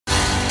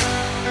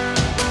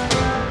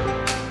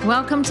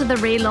Welcome to the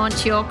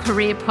Relaunch Your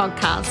Career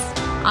podcast.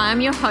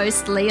 I'm your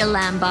host, Leah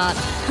Lambert,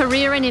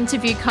 career and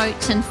interview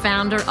coach and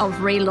founder of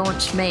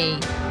Relaunch Me,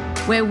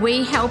 where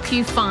we help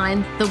you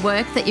find the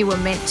work that you were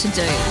meant to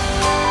do.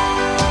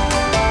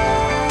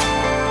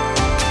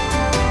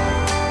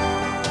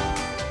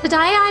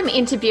 Today I'm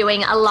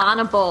interviewing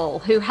Alana Ball,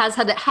 who has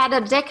had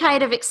a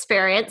decade of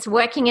experience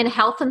working in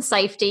health and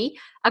safety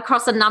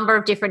across a number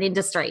of different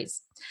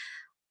industries.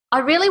 I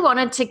really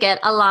wanted to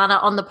get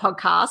Alana on the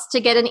podcast to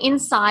get an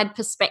inside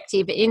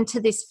perspective into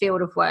this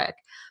field of work,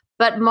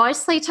 but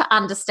mostly to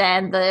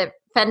understand the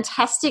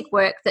fantastic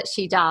work that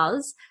she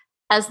does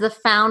as the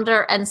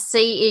founder and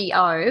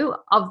CEO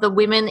of the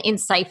Women in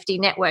Safety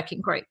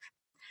Networking Group.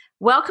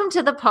 Welcome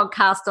to the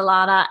podcast,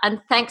 Alana,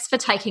 and thanks for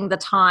taking the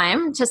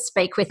time to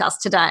speak with us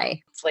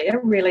today. Leah,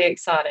 really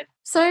excited.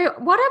 So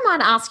what I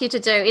might ask you to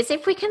do is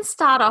if we can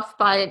start off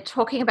by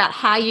talking about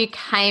how you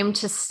came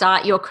to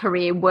start your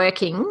career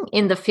working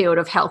in the field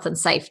of health and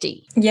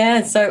safety.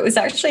 Yeah, so it was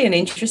actually an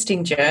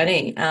interesting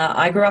journey.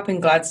 I grew up in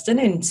Gladstone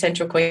in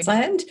central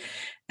Queensland,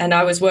 and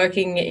I was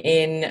working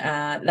in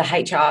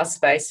the HR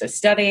space, so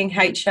studying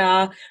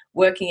HR,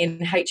 working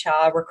in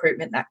HR,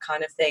 recruitment, that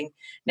kind of thing.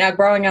 Now,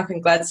 growing up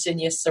in Gladstone,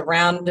 you're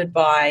surrounded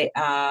by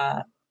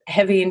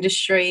heavy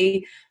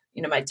industry.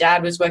 You know, my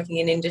dad was working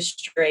in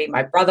industry.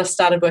 My brother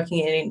started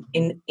working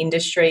in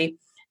industry.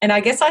 And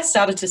I guess I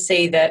started to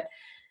see that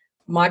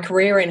my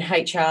career in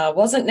HR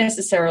wasn't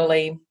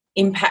necessarily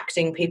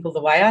impacting people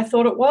the way I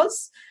thought it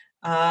was.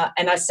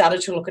 And I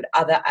started to look at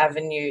other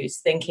avenues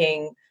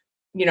thinking,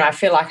 you know, I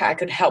feel like I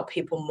could help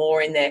people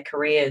more in their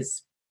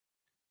careers.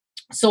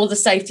 Saw the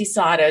safety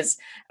side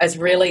as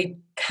really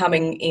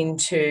coming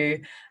into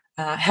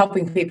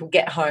helping people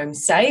get home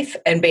safe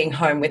and being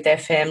home with their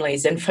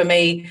families. And for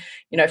me,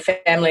 you know,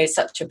 family is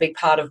such a big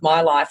part of my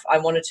life. I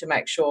wanted to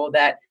make sure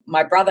that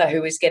my brother,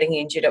 who was getting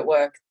injured at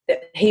work,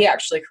 that he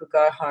actually could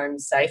go home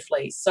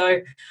safely.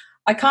 So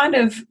I kind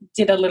of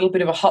did a little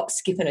bit of a hop,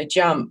 skip and a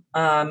jump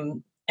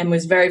and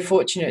was very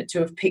fortunate to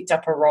have picked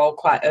up a role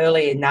quite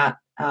early in that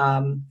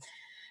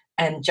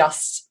and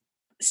just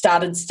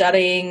started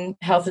studying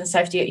health and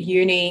safety at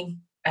uni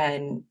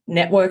and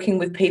networking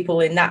with people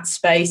in that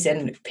space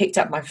and picked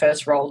up my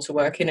first role to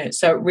work in it.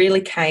 So it really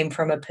came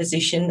from a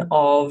position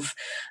of,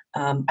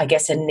 I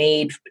guess, a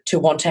need to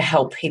want to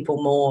help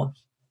people more.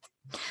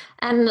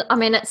 And I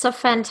mean, it's a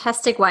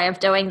fantastic way of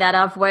doing that.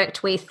 I've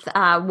worked with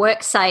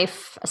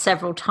WorkSafe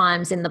several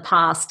times in the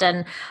past,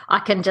 and I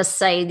can just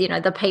say, you know,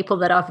 the people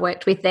that I've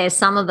worked with there,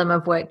 some of them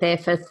have worked there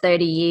for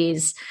 30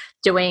 years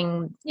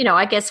doing, you know,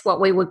 I guess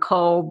what we would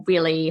call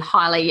really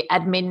highly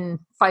admin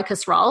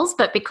focused roles,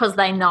 but because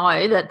they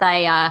know that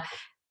they are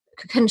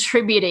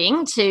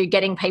contributing to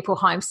getting people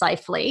home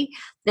safely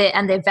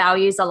and their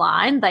values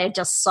align, they are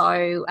just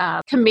so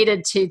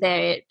committed to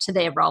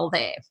their role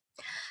there.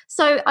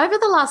 So over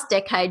the last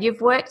decade,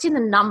 you've worked in a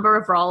number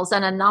of roles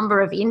and a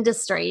number of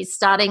industries,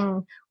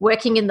 starting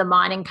working in the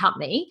mining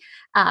company.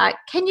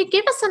 Can you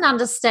give us an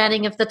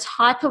understanding of the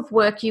type of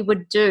work you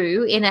would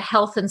do in a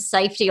health and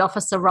safety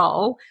officer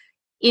role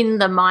in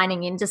the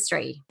mining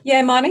industry?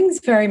 Yeah,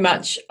 mining's very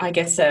much, I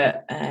guess,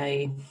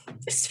 a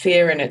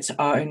sphere in its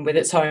own, with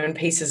its own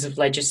pieces of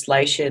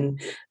legislation.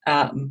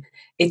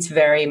 It's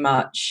very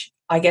much,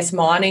 I guess,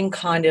 mining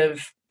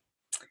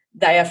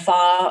they are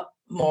far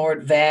more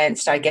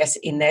advanced, I guess,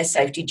 in their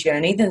safety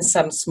journey than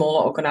some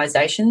smaller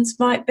organisations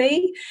might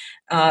be.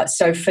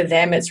 So for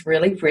them, it's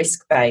really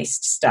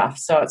risk-based stuff.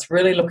 So it's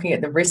really looking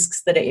at the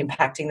risks that are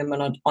impacting them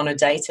on a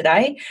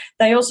day-to-day.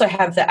 They also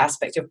have the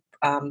aspect of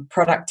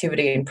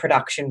productivity and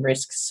production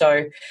risks.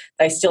 So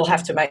they still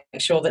have to make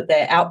sure that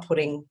they're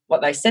outputting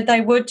what they said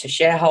they would to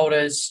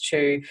shareholders,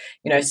 to,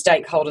 you know,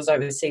 stakeholders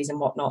overseas and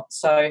whatnot.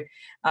 So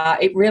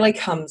it really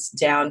comes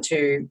down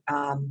to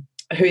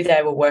who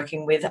they were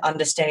working with,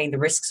 understanding the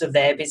risks of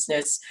their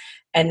business,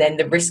 and then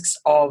the risks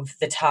of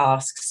the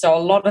tasks. So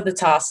a lot of the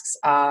tasks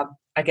are,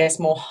 I guess,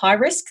 more high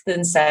risk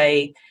than,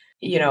 say,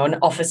 you know, an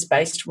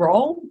office-based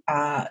role.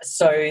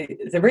 So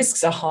the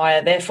risks are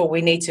higher. Therefore,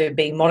 we need to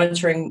be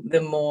monitoring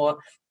them more,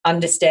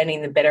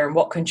 understanding them better, and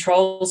what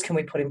controls can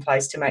we put in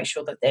place to make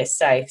sure that they're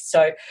safe.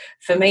 So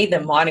for me,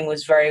 the mining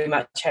was very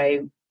much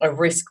a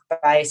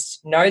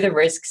risk-based, know the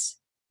risks,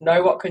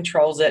 know what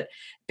controls it,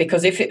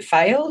 because if it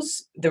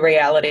fails, the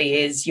reality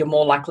is you're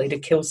more likely to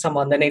kill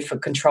someone than if a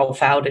control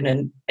failed in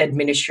an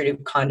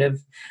administrative kind of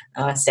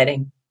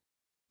setting.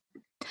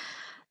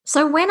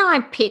 So when I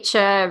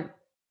picture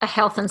a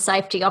health and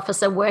safety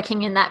officer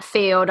working in that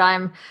field,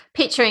 I'm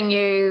picturing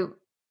you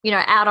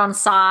know, out on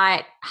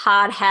site,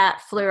 hard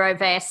hat, fluoro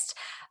vest.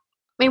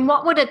 I mean,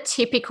 what would a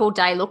typical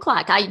day look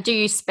like? Do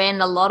you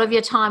spend a lot of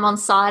your time on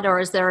site, or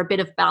is there a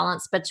bit of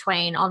balance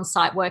between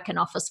on-site work and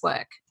office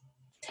work?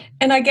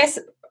 And I guess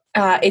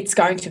it's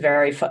going to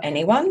vary for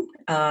anyone.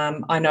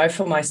 I know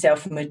for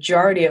myself, a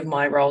majority of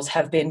my roles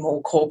have been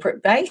more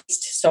corporate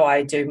based. So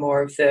I do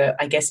more of the,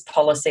 I guess,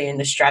 policy and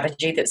the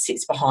strategy that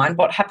sits behind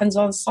what happens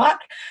on site.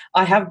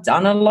 I have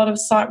done a lot of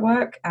site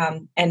work,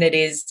 and it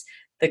is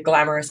the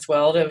glamorous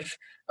world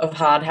of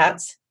hard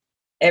hats.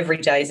 Every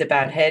day is a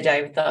bad hair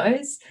day with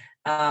those.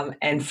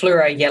 and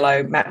fluoro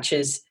yellow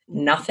matches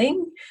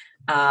nothing.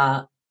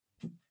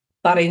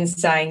 But in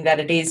saying that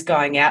it is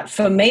going out,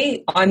 for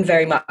me, I'm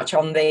very much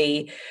on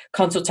the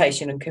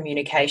consultation and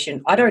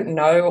communication. I don't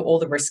know all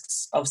the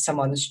risks of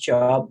someone's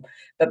job,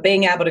 but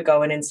being able to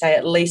go in and say,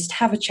 at least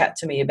have a chat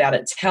to me about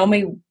it. Tell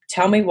me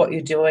what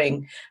you're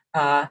doing.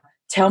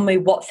 Tell me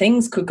what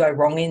things could go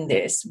wrong in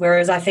this.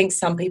 Whereas I think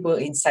some people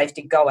in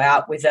safety go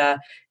out with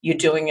you're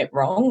doing it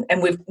wrong.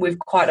 And we've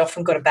quite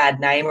often got a bad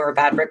name or a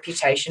bad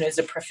reputation as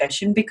a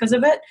profession because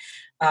of it.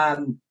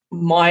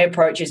 My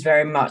approach is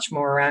very much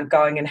more around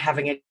going and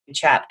having a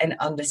chat and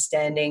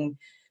understanding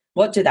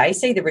what do they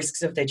see the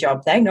risks of their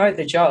job. They know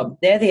the job.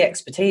 They're the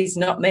expertise,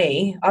 not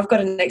me. I've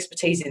got an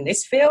expertise in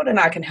this field and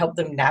I can help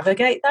them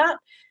navigate that,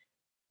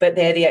 but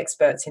they're the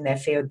experts in their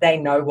field. They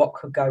know what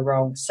could go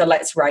wrong. So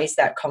let's raise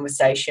that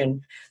conversation.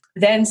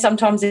 Then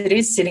sometimes it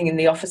is sitting in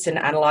the office and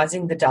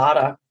analysing the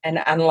data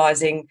and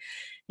analysing,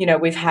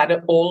 we've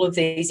had all of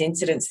these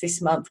incidents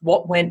this month.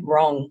 What went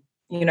wrong?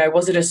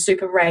 Was it a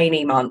super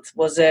rainy month?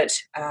 Was it,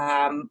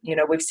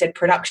 we've said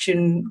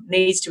production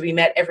needs to be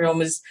met. Everyone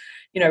was,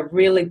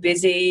 really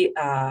busy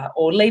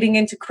or leading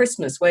into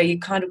Christmas where you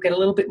kind of get a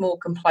little bit more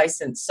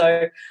complacent.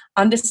 So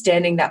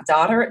understanding that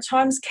data at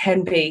times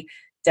can be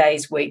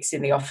days, weeks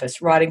in the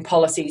office. Writing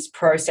policies,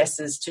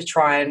 processes to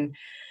try and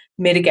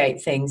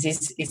mitigate things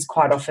is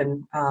quite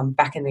often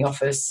back in the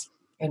office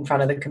in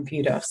front of the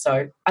computer.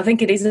 So I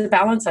think it is a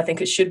balance. I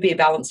think it should be a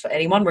balance for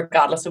anyone,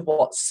 regardless of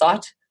what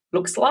site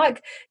looks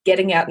like.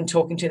 Getting out and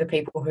talking to the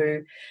people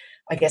who,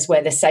 I guess,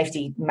 where the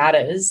safety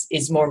matters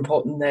is more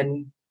important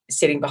than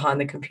sitting behind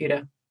the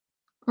computer.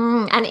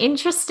 And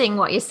interesting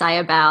what you say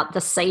about the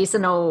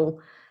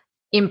seasonal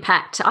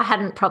impact. I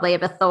hadn't probably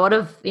ever thought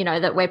of,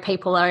 that where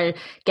people are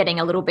getting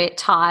a little bit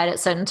tired at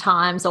certain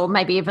times, or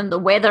maybe even the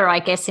weather, I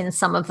guess, in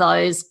some of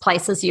those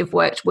places you've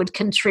worked would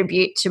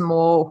contribute to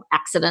more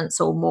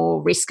accidents or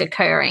more risk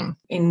occurring.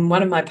 In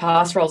one of my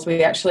past roles,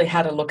 we actually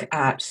had a look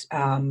at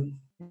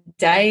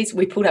days.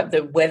 We put up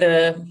the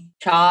weather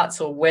charts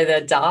or weather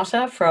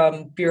data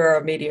from Bureau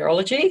of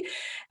Meteorology,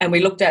 and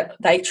we looked at,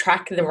 they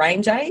track the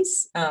rain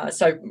days,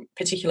 so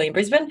particularly in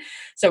Brisbane.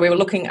 So we were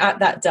looking at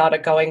that data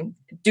going,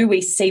 do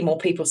we see more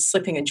people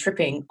slipping and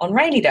tripping on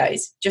rainy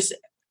days, just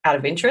out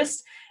of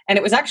interest? And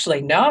it was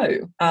actually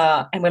no.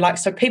 And we're like,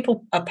 so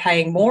people are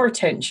paying more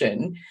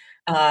attention,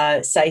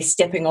 say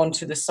stepping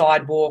onto the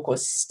sidewalk or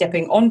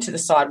stepping onto the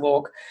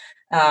sidewalk,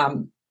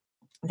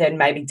 than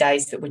maybe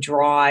days that were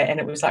dry. And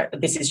it was like,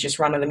 this is just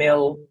run of the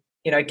mill,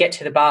 get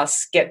to the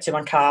bus, get to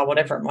my car,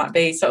 whatever it might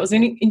be. So it was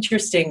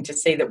interesting to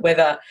see that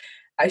weather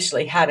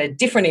actually had a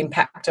different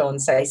impact on,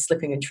 say,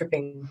 slipping and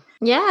tripping.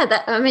 Yeah,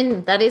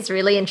 that is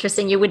really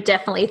interesting. You would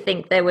definitely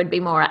think there would be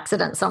more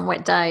accidents on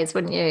wet days,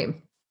 wouldn't you?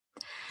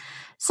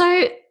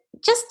 So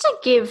just to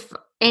give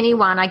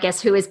anyone, I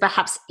guess, who is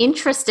perhaps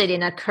interested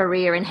in a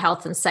career in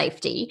health and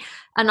safety,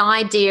 an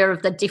idea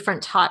of the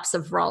different types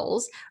of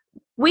roles,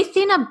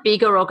 within a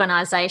bigger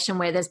organisation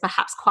where there's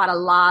perhaps quite a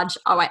large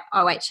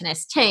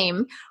OH&S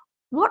team,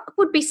 what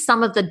would be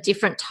some of the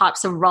different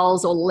types of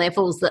roles or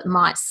levels that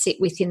might sit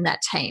within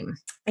that team?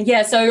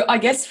 Yeah, so I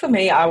guess for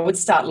me, I would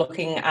start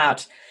looking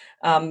at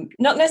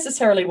not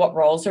necessarily what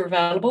roles are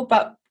available,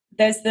 but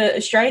there's the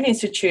Australian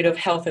Institute of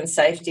Health and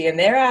Safety, and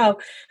they're our,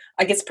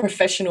 I guess,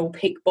 professional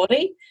peak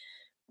body,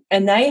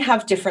 and they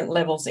have different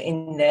levels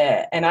in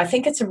there. And I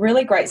think it's a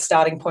really great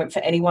starting point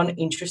for anyone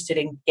interested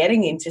in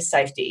getting into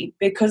safety,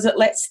 because it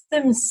lets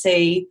them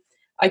see,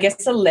 I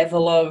guess, a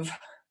level of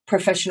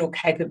professional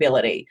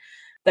capability.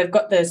 They've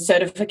got the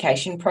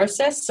certification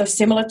process, so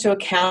similar to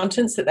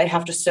accountants that they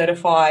have to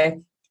certify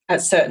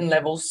at certain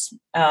levels.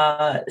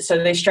 So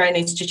the Australian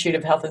Institute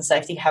of Health and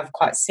Safety have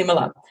quite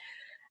similar.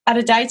 At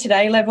a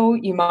day-to-day level,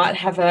 you might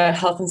have a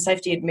health and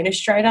safety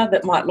administrator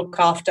that might look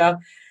after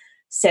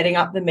setting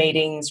up the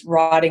meetings,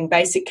 writing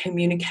basic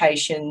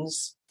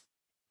communications,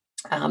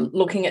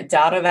 looking at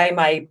data. They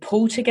may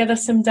pull together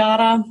some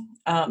data.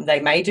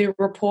 They may do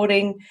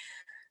reporting.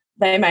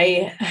 They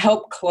may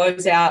help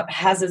close out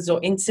hazards or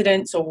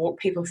incidents or walk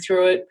people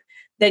through it.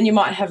 Then you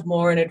might have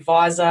more an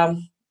advisor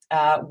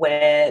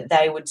where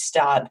they would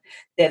start.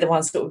 They're the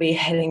ones that will be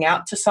heading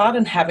out to site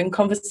and having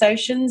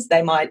conversations.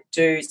 They might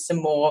do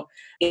some more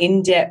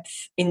in-depth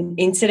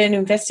incident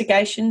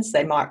investigations.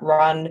 They might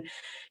run,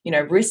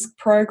 risk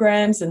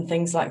programs and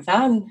things like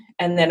that.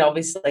 And then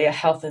obviously a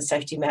health and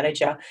safety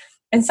manager.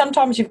 And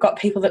sometimes you've got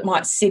people that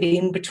might sit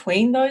in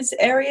between those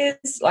areas,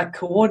 like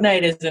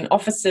coordinators and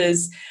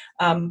officers.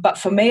 But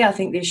for me, I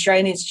think the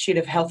Australian Institute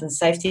of Health and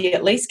Safety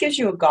at least gives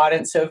you a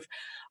guidance of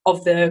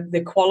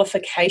the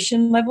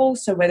qualification level.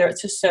 So whether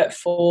it's a Cert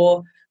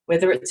 4,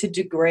 whether it's a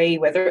degree,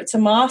 whether it's a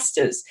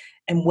master's,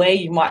 and where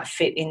you might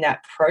fit in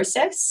that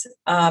process.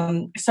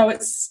 So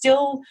it's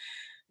still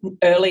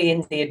early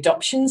in the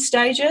adoption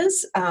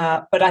stages.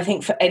 But I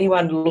think for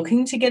anyone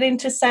looking to get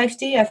into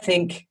safety, I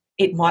think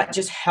it might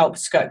just help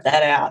scope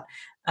that out.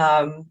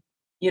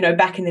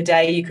 Back in the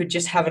day, you could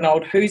just have an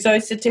old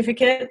WHOSO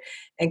certificate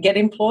and get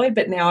employed,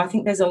 but now I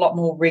think there's a lot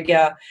more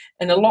rigour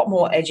and a lot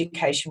more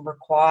education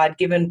required,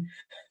 given,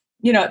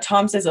 at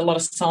times there's a lot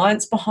of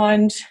science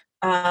behind,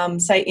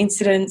 say,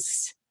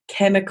 incidents,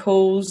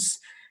 chemicals,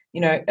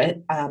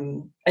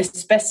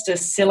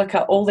 asbestos,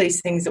 silica, all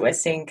these things that we're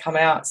seeing come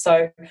out.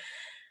 So,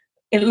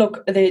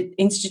 the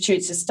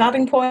Institute's a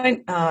starting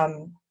point,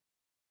 and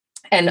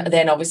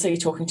then obviously you're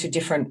talking to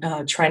different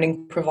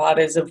training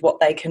providers of what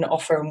they can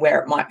offer and where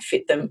it might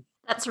fit them.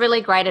 That's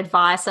really great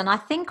advice. And I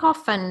think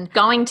often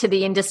going to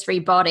the industry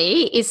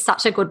body is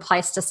such a good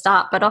place to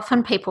start, but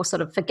often people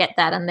sort of forget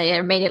that and they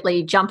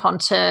immediately jump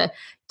onto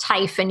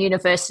TAFE and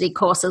university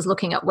courses,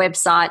 looking at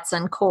websites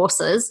and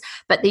courses.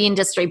 But the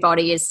industry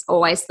body is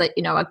always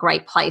a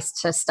great place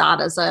to start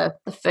as the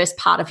first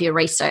part of your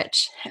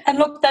research. And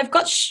look, they've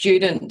got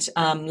student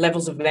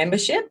levels of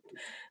membership,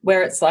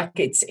 where it's like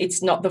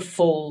it's not the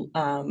full,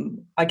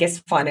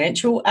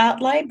 financial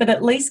outlay, but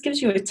at least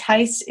gives you a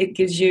taste. It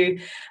gives you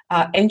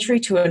entry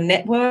to a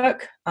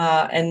network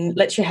and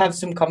lets you have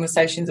some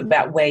conversations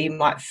about where you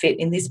might fit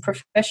in this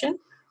profession.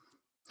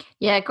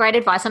 Yeah, great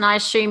advice. And I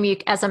assume you,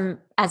 as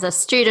a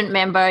student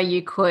member,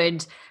 you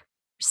could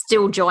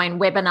still join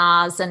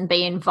webinars and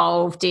be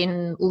involved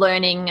in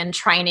learning and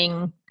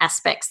training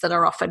aspects that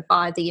are offered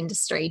by the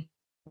industry.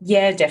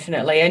 Yeah,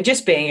 definitely. And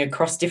just being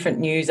across different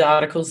news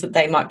articles that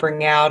they might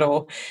bring out,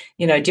 or,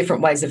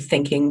 different ways of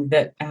thinking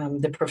that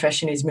the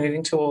profession is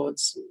moving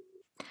towards.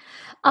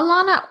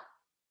 Alana,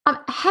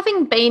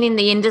 having been in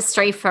the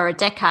industry for a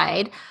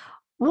decade,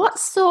 what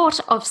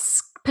sort of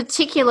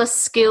particular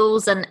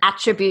skills and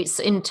attributes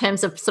in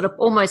terms of sort of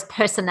almost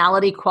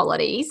personality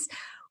qualities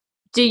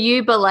do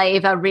you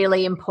believe are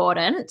really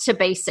important to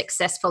be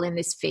successful in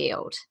this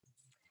field?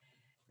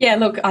 Yeah,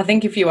 look, I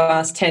think if you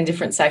ask 10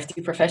 different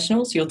safety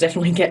professionals, you'll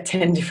definitely get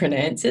 10 different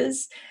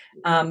answers.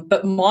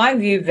 But my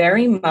view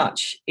very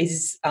much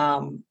is,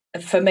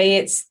 for me,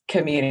 it's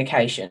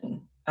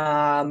communication.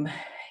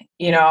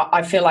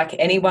 I feel like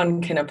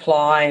anyone can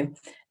apply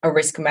a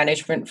risk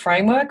management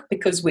framework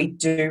because we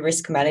do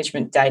risk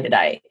management day to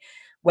day.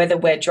 Whether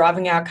we're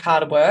driving our car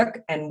to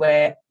work and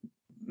we're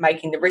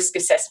making the risk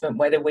assessment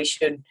whether we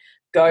should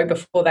go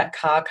before that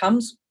car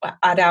comes,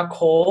 at our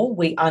core,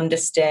 we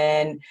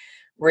understand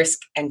risk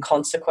and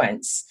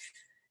consequence.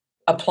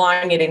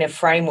 Applying it in a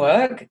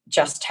framework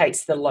just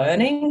takes the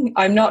learning.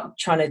 I'm not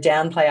trying to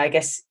downplay, I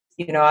guess,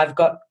 I've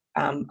got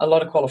a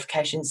lot of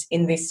qualifications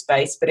in this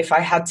space, but if I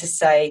had to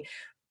say,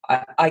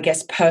 I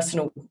guess,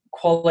 personal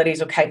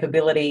qualities or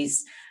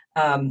capabilities,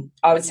 I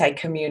would say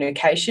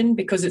communication,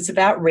 because it's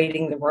about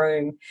reading the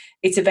room.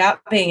 It's about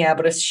being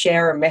able to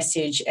share a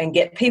message and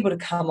get people to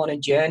come on a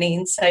journey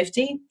in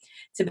safety.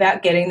 It's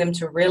about getting them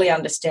to really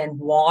understand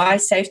why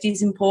safety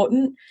is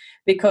important,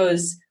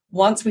 because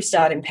once we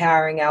start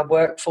empowering our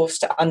workforce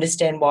to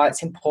understand why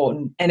it's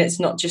important, and it's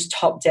not just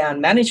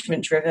top-down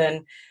management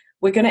driven,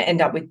 we're going to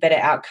end up with better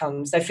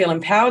outcomes. They feel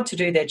empowered to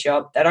do their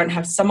job. They don't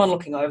have someone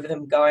looking over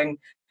them going,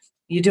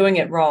 you're doing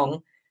it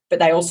wrong, but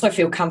they also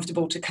feel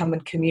comfortable to come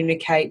and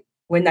communicate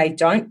when they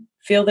don't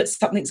feel that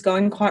something's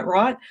going quite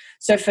right.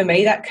 So for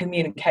me, that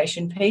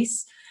communication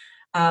piece,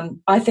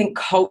 I think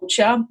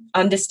culture,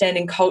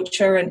 understanding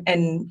culture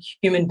and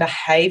human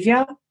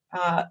behaviour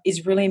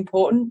is really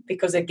important,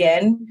 because,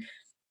 again,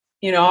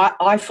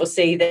 I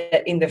foresee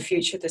that in the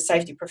future the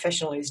safety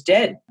professional is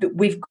dead. But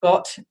we've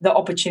got the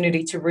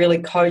opportunity to really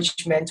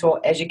coach, mentor,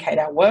 educate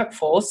our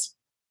workforce,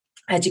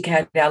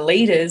 educate our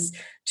leaders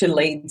to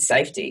lead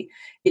safety.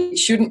 It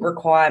shouldn't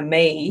require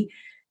me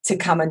to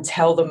come and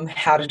tell them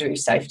how to do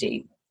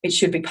safety. It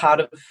should be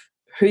part of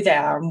who they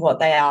are and what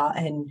they are,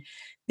 and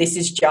this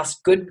is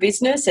just good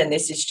business and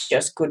this is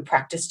just good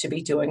practice to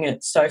be doing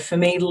it. So for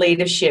me,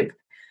 leadership,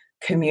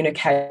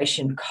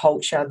 communication,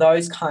 culture,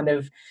 those kind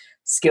of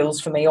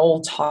skills for me all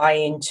tie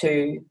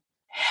into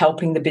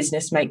helping the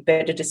business make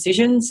better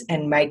decisions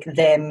and make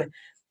them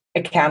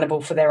accountable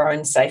for their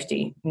own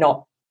safety,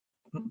 not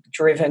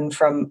driven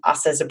from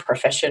us as a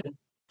profession.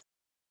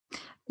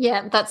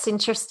 Yeah, that's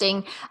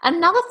interesting.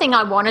 Another thing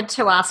I wanted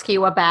to ask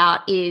you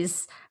about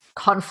is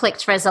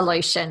conflict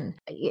resolution.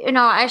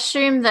 I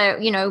assume that,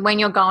 when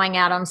you're going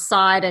out on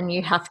site and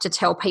you have to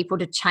tell people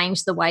to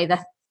change the way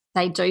that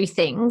they do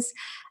things,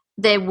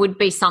 there would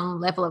be some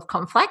level of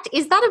conflict.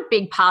 Is that a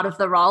big part of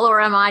the role, or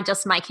am I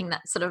just making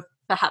that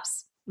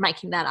perhaps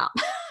making that up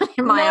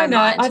in my own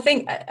mind?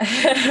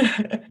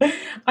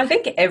 I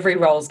think every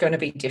role is going to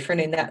be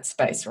different in that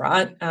space,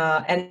 right?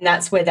 And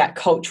that's where that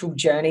cultural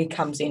journey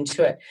comes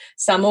into it.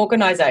 Some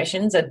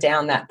organisations are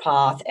down that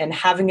path and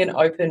having an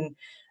open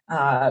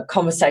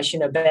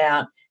conversation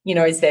about,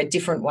 is there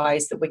different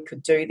ways that we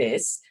could do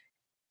this,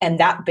 and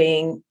that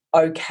being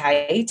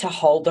okay to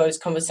hold those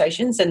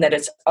conversations, and that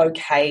it's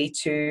okay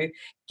to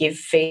give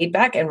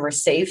feedback and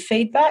receive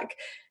feedback.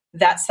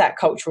 That's that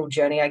cultural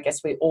journey I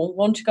guess we all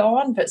want to go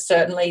on. But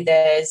certainly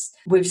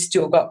we've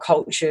still got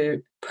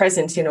culture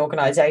present in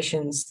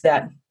organisations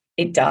that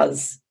it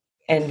does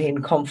end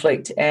in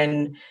conflict,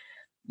 and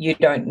you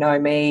don't know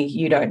me,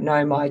 you don't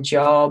know my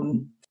job,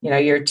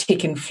 you're a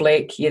tick and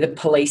flick, you're the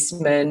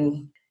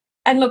policeman.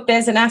 And look,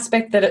 there's an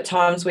aspect that at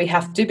times we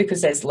have to,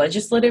 because there's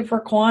legislative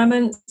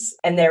requirements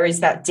and there is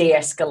that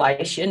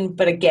de-escalation.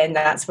 But again,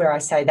 that's where I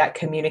say that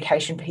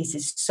communication piece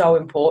is so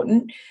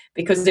important,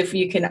 because if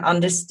you can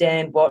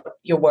understand what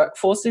your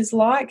workforce is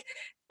like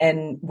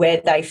and where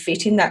they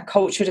fit in that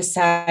culture, to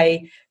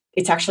say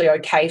it's actually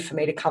okay for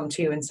me to come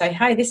to you and say,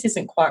 hey, this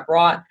isn't quite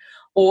right.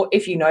 Or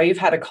if you know you've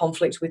had a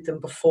conflict with them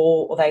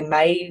before or they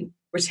may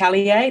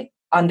retaliate,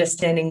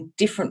 understanding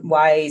different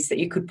ways that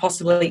you could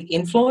possibly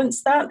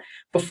influence that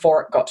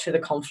before it got to the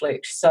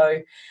conflict.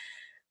 So,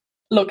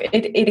 look,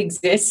 it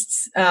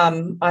exists.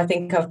 I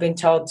think I've been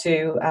told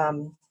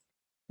to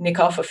nick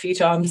off a few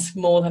times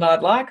more than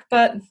I'd like.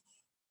 But,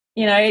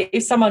 you know,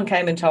 if someone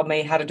came and told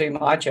me how to do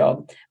my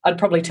job, I'd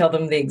probably tell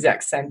them the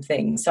exact same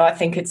thing. So I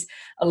think it's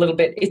a little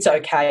bit, it's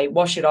okay,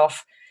 wash it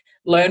off,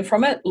 learn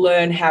from it,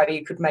 learn how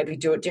you could maybe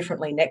do it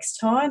differently next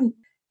time,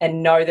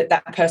 and know that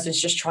that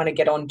person's just trying to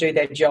get on, do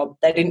their job.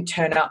 They didn't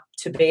turn up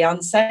to be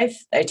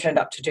unsafe. They turned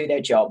up to do their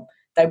job.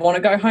 They want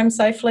to go home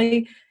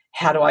safely.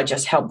 How do I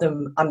just help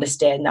them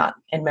understand that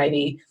and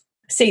maybe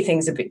see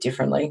things a bit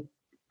differently?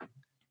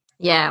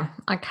 Yeah,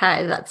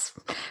 okay, that's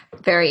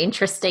very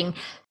interesting.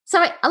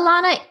 So,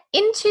 Alana,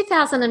 in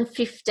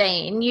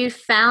 2015, you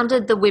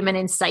founded the Women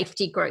in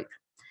Safety Group.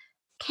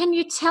 Can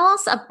you tell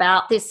us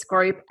about this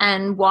group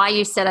and why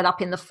you set it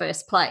up in the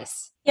first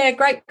place? Yeah,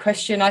 great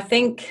question. I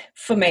think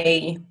for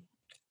me,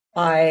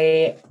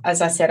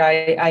 as I said,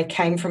 I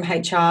came from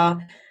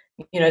HR.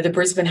 You know, the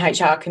Brisbane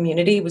HR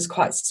community was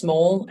quite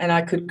small and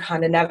I could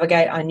kind of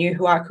navigate. I knew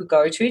who I could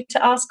go to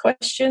ask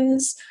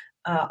questions.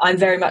 I'm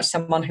very much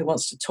someone who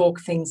wants to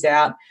talk things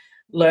out,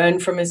 learn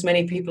from as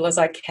many people as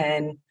I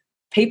can.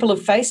 People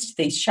have faced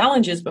these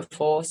challenges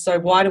before, so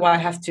why do I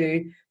have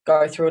to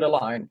go through it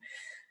alone?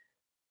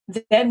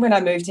 Then when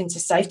I moved into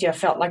safety, I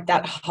felt like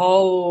that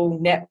whole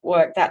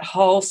network, that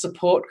whole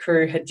support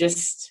crew had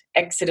just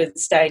exited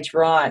stage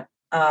right.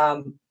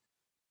 And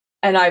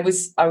I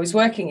was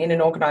working in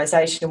an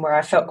organisation where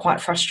I felt quite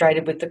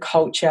frustrated with the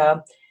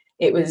culture.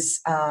 It was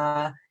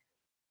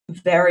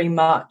very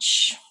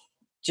much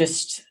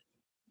just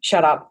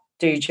shut up,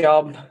 do your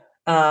job.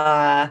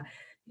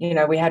 You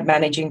know, we had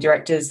managing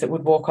directors that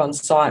would walk on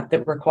site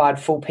that required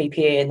full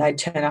PPE and they'd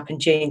turn up in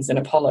jeans and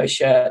a polo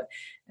shirt.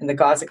 And the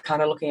guys are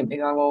kind of looking at me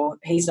going, well,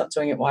 he's not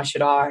doing it, why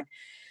should I?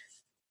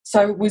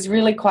 So it was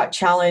really quite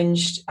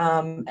challenged.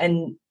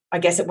 And I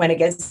guess it went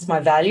against my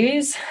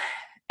values.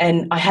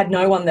 And I had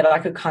no one that I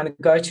could kind of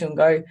go to and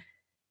go,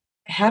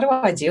 how do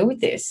I deal with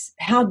this?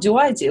 How do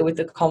I deal with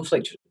the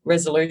conflict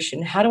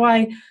resolution? How do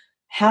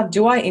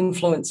I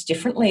influence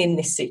differently in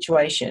this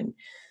situation?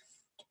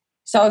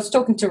 So I was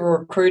talking to a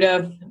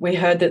recruiter. We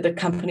heard that the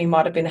company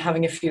might have been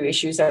having a few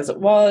issues as it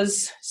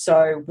was.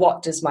 So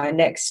what does my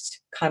next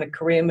kind of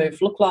career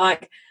move look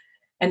like?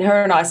 And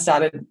her and I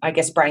started, I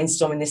guess,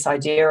 brainstorming this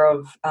idea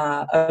of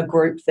a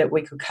group that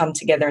we could come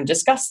together and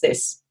discuss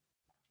this.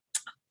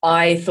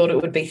 I thought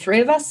it would be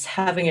three of us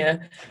having a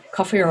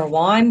coffee or a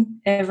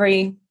wine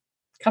every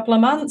couple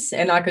of months,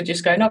 and I could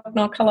just go, knock,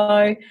 knock,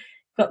 hello,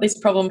 got this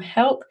problem,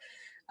 help.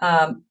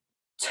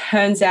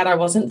 Turns out I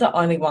wasn't the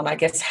only one, I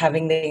guess,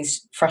 having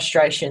these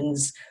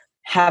frustrations,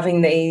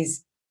 having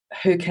these,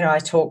 who can I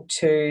talk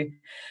to?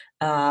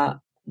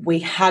 We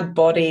had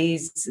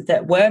bodies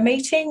that were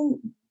meeting,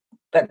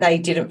 but they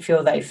didn't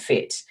feel they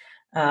fit.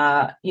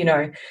 You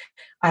know,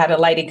 I had a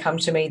lady come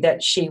to me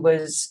that she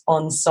was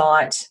on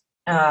site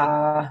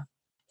and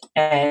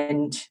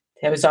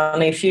there was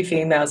only a few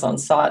females on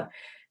site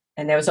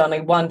and there was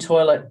only one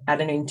toilet at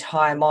an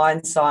entire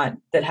mine site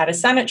that had a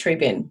sanitary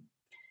bin.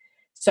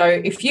 So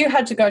if you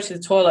had to go to the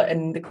toilet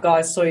and the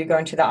guys saw you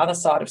going to the other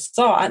side of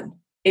site,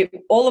 it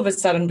all of a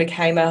sudden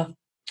became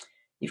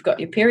you've got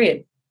your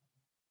period.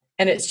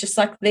 And it's just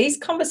like, these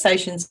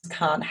conversations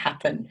can't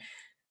happen,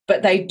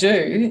 but they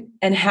do.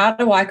 And how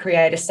do I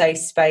create a safe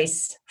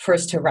space for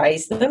us to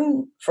raise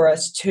them, for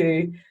us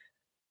to,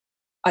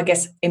 I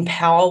guess,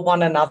 empower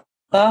one another,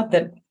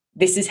 that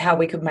this is how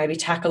we could maybe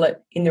tackle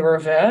it in the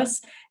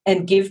reverse,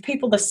 and give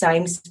people the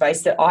same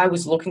space that I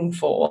was looking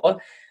for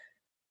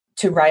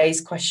to raise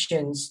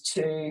questions,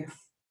 to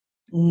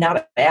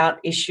nut out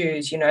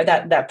issues, you know,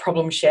 that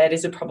problem shared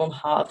is a problem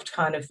halved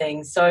kind of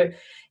thing. So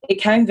it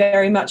came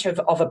very much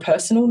of a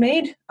personal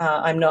need.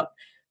 I'm not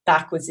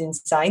backwards in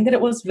saying that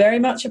it was very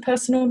much a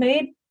personal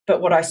need,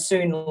 but what I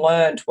soon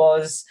learned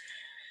was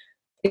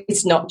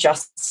it's not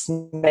just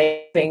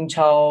me being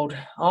told,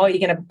 oh,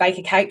 you're going to bake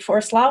a cake for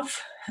us, love.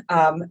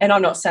 And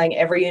I'm not saying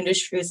every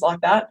industry is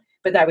like that,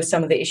 but that was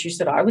some of the issues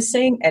that I was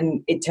seeing,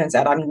 and it turns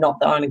out I'm not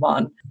the only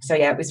one. So,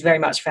 yeah, it was very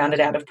much founded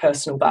out of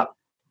personal, but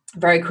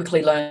very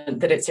quickly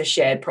learned that it's a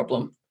shared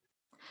problem.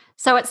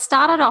 So it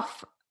started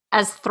off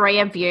as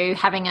three of you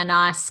having a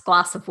nice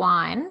glass of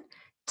wine.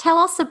 Tell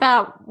us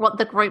about what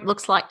the group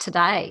looks like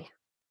today.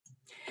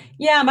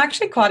 Yeah, I'm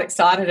actually quite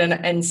excited,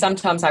 and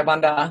sometimes I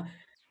wonder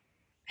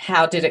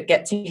how did it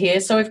get to here?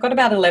 So we've got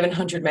about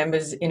 1,100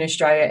 members in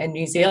Australia and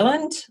New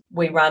Zealand.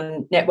 We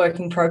run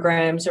networking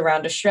programs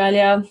around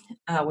Australia.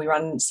 We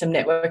run some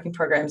networking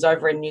programs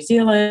over in New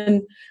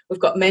Zealand. We've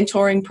got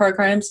mentoring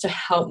programs to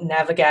help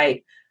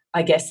navigate,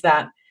 I guess,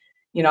 that,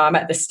 I'm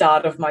at the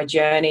start of my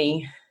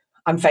journey.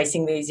 I'm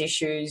facing these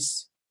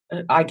issues,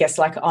 I guess,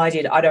 like I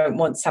did. I don't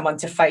want someone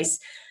to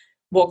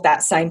walk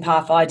that same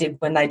path I did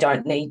when they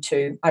don't need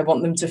to. I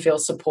want them to feel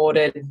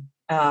supported,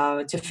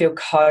 to feel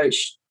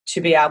coached, to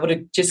be able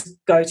to just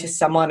go to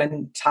someone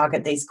and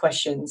target these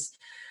questions.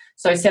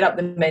 So set up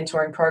the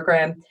mentoring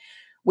program.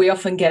 We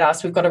often get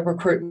asked, we've got a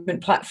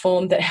recruitment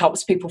platform that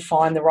helps people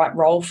find the right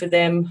role for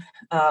them.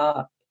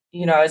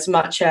 As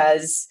much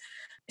as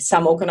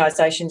some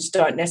organisations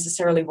don't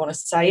necessarily want to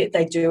say it,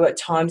 they do at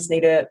times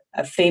need a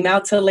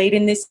female to lead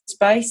in this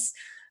space.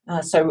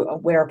 So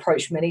we're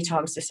approached many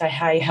times to say,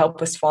 hey,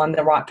 help us find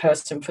the right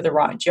person for the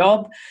right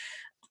job.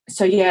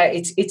 So, yeah,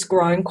 it's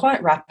grown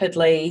quite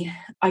rapidly,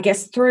 I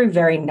guess, through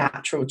very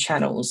natural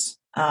channels.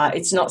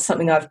 It's not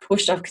something I've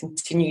pushed. I've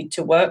continued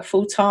to work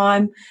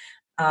full-time,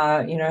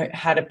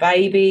 had a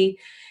baby.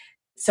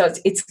 So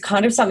it's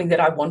kind of something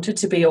that I wanted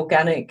to be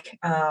organic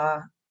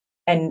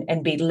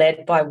and be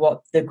led by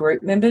what the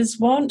group members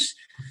want.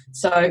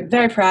 So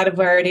very proud of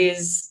where it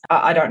is.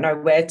 I don't know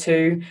where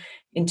to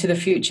into the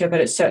future, but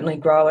it's certainly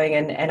growing,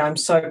 and I'm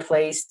so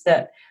pleased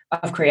that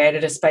I've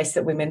created a space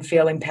that women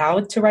feel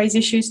empowered to raise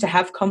issues, to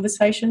have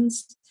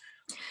conversations.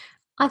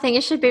 I think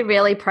you should be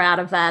really proud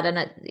of that.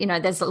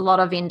 And, there's a lot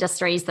of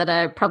industries that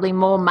are probably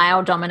more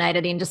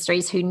male-dominated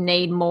industries who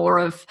need more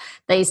of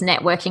these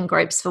networking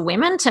groups for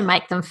women to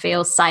make them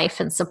feel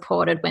safe and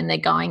supported when they're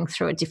going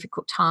through a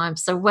difficult time.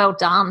 So well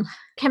done.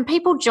 Can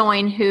people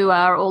join who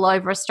are all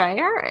over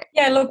Australia?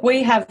 Yeah, look,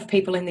 we have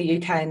people in the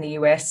UK and the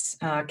US,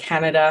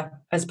 Canada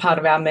as part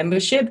of our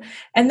membership,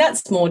 and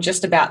that's more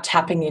just about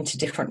tapping into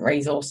different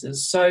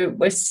resources. So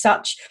we're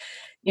such...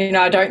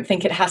 I don't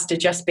think it has to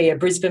just be a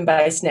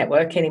Brisbane-based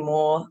network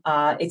anymore.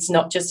 It's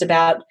not just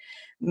about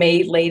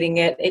me leading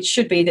it. It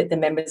should be that the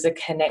members are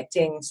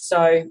connecting.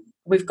 So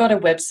we've got a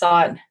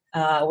website,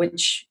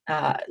 which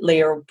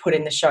Leah will put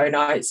in the show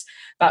notes,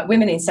 but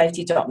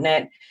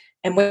womeninsafety.net,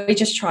 and we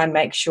just try and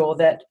make sure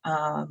that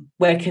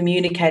we're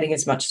communicating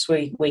as much as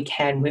we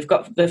can. We've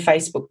got the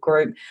Facebook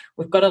group,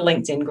 we've got a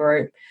LinkedIn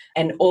group,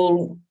 and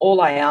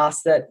all I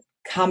ask that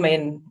come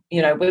in,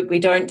 we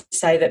don't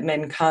say that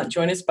men can't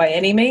join us by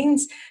any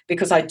means,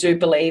 because I do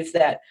believe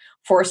that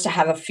for us to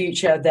have a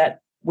future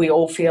that we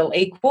all feel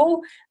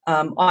equal,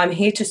 I'm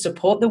here to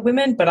support the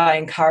women, but I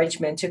encourage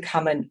men to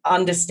come and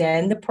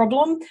understand the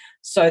problem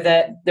so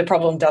that the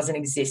problem doesn't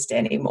exist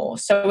anymore.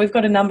 So we've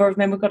got a number of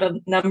men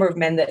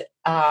that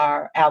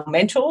are our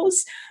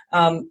mentors,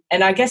 and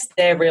I guess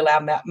they're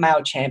our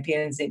male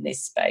champions in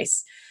this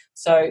space.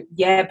 So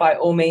yeah, by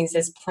all means,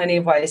 there's plenty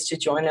of ways to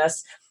join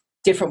us.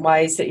 Different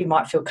ways that you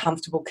might feel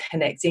comfortable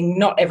connecting.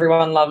 Not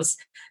everyone loves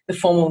the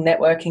formal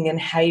networking and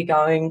how you're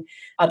going.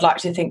 I'd like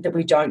to think that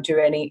we don't do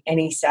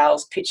any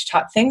sales pitch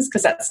type things,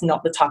 because that's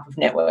not the type of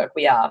network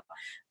we are.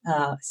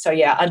 So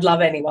yeah, I'd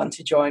love anyone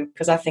to join,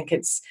 because I think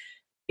it's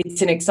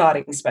an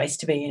exciting space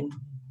to be in.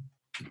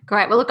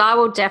 Great. Well, look, I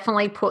will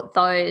definitely put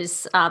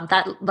those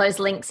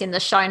links in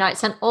the show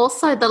notes, and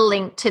also the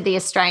link to the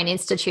Australian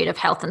Institute of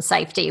Health and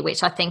Safety,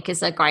 which I think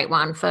is a great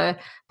one for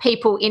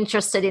people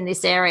interested in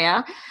this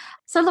area.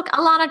 So look,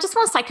 Alana, I just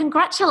want to say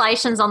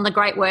congratulations on the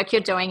great work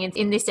you're doing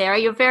in this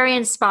area. You're very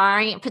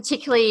inspiring.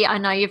 Particularly, I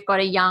know you've got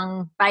a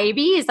young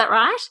baby. Is that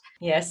right?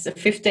 Yes, a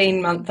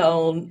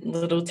 15-month-old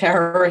little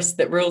terrorist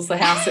that rules the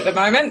house at the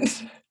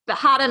moment. But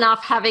hard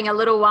enough having a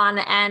little one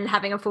and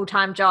having a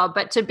full-time job.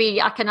 But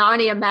I can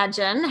only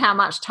imagine how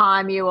much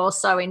time you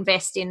also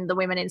invest in the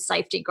Women in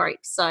Safety group.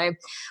 So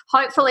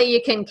hopefully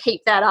you can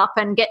keep that up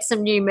and get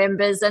some new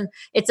members. And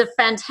it's a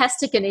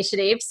fantastic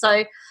initiative.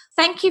 So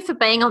thank you for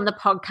being on the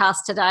podcast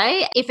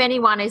today. If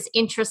anyone is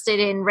interested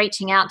in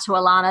reaching out to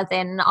Alana,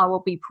 then I will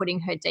be putting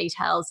her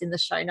details in the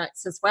show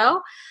notes as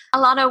well.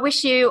 Alana, I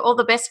wish you all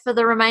the best for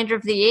the remainder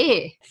of the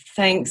year.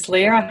 Thanks,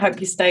 Leah. I hope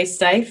you stay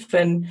safe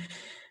and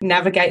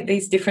navigate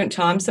these different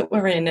times that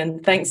we're in.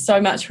 And thanks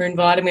so much for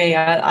inviting me.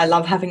 I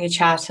love having a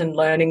chat and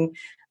learning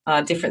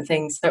different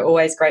things. So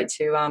always great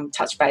to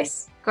touch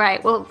base.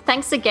 Great. Well,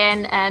 thanks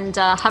again, and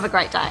have a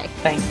great day.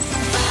 Thanks.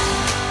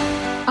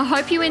 I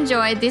hope you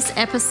enjoyed this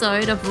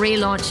episode of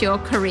Relaunch Your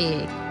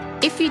Career.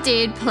 If you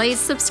did, please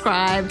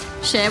subscribe,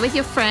 share with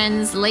your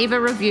friends, leave a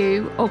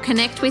review, or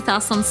connect with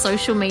us on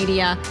social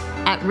media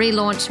at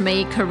Relaunch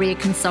Me Career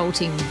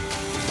Consulting.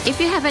 If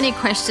you have any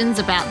questions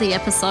about the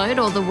episode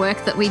or the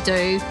work that we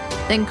do,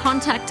 then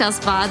contact us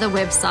via the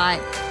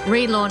website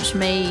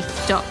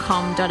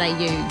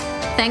relaunchme.com.au.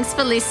 Thanks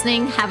for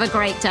listening. Have a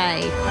great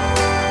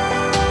day.